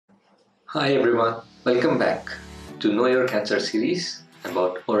Hi everyone, welcome back to Know Your Cancer series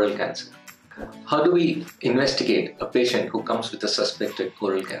about oral cancer. How do we investigate a patient who comes with a suspected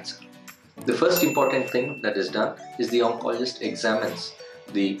oral cancer? The first important thing that is done is the oncologist examines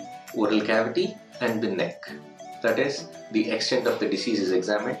the oral cavity and the neck. That is, the extent of the disease is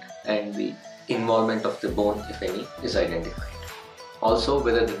examined and the involvement of the bone, if any, is identified. Also,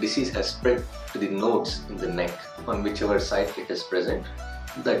 whether the disease has spread to the nodes in the neck on whichever side it is present,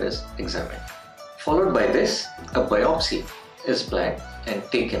 that is examined. Followed by this, a biopsy is planned and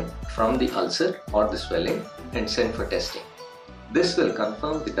taken from the ulcer or the swelling and sent for testing. This will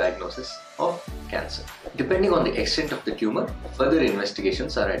confirm the diagnosis of cancer. Depending on the extent of the tumor, further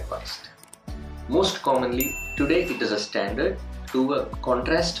investigations are advised. Most commonly, today it is a standard to do a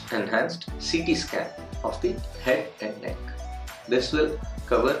contrast-enhanced CT scan of the head and neck. This will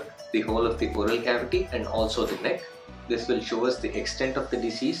cover the whole of the oral cavity and also the neck. This will show us the extent of the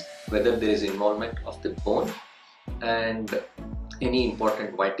disease, whether there is involvement of the bone and any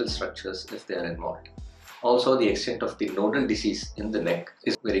important vital structures if they are involved. Also, the extent of the nodal disease in the neck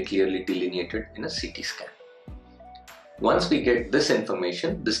is very clearly delineated in a CT scan. Once we get this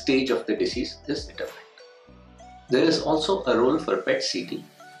information, the stage of the disease is determined. There is also a role for PET CT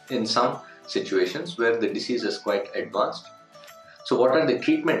in some situations where the disease is quite advanced. So what are the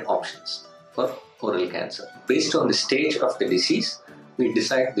treatment options for oral cancer? Based on the stage of the disease, we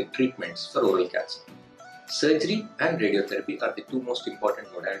decide the treatments for oral cancer. Surgery and radiotherapy are the two most important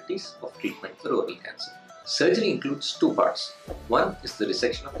modalities of treatment for oral cancer. Surgery includes two parts. One is the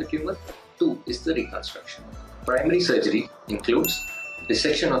resection of the tumor, two is the reconstruction. Primary surgery includes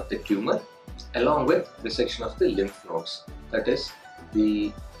resection of the tumor along with resection of the lymph nodes, that is,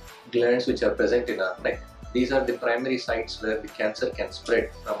 the glands which are present in our neck. These are the primary sites where the cancer can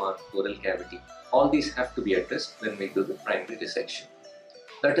spread from our oral cavity. All these have to be addressed when we do the primary resection.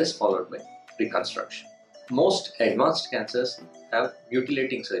 That is followed by reconstruction. Most advanced cancers have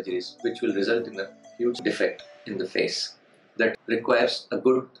mutilating surgeries which will result in a huge defect in the face that requires a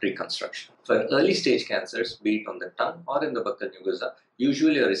good reconstruction. For early stage cancers, be it on the tongue or in the buccal mucosa,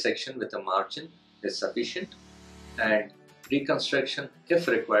 usually a resection with a margin is sufficient and reconstruction, if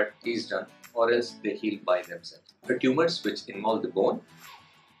required, is done, or else they heal by themselves. For tumors which involve the bone,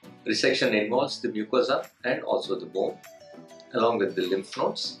 resection involves the mucosa and also the bone along with the lymph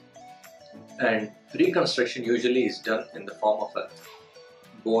nodes, and reconstruction usually is done in the form of a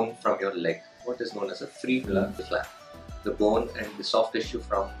bone from your leg, what is known as a fibula flap. The bone and the soft tissue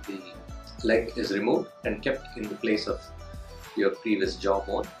from the leg is removed and kept in the place of your previous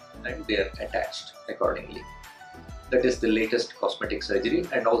jawbone, and they are attached accordingly. That is the latest cosmetic surgery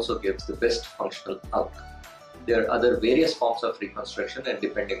and also gives the best functional outcome. There are other various forms of reconstruction, and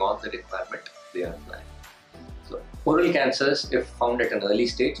depending on the requirement, they are planned. So, oral cancers, if found at an early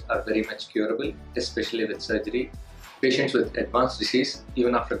stage, are very much curable, especially with surgery. Patients with advanced disease,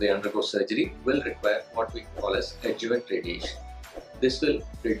 even after they undergo surgery, will require what we call as adjuvant radiation. This will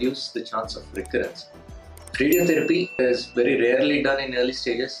reduce the chance of recurrence. Radiotherapy is very rarely done in early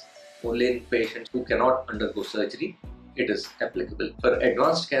stages. Only in patients who cannot undergo surgery, it is applicable. For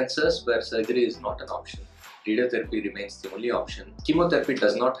advanced cancers where surgery is not an option, radiotherapy remains the only option. Chemotherapy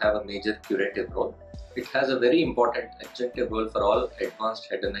does not have a major curative role. It has a very important adjunctive role for all advanced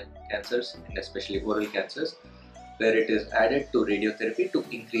head and neck cancers, and especially oral cancers, where it is added to radiotherapy to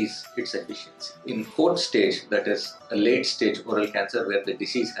increase its efficiency. In fourth stage, that is a late stage oral cancer where the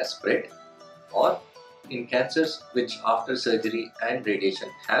disease has spread, or in cancers which after surgery and radiation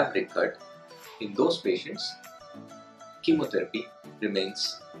have recurred, in those patients, chemotherapy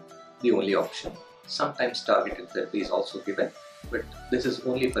remains the only option. Sometimes targeted therapy is also given, but this is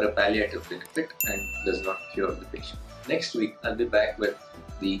only for a palliative benefit and does not cure the patient. Next week, I'll be back with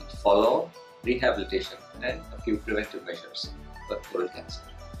the follow-up, rehabilitation and a few preventive measures for oral cancer.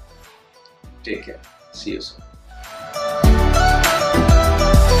 Take care. See you soon.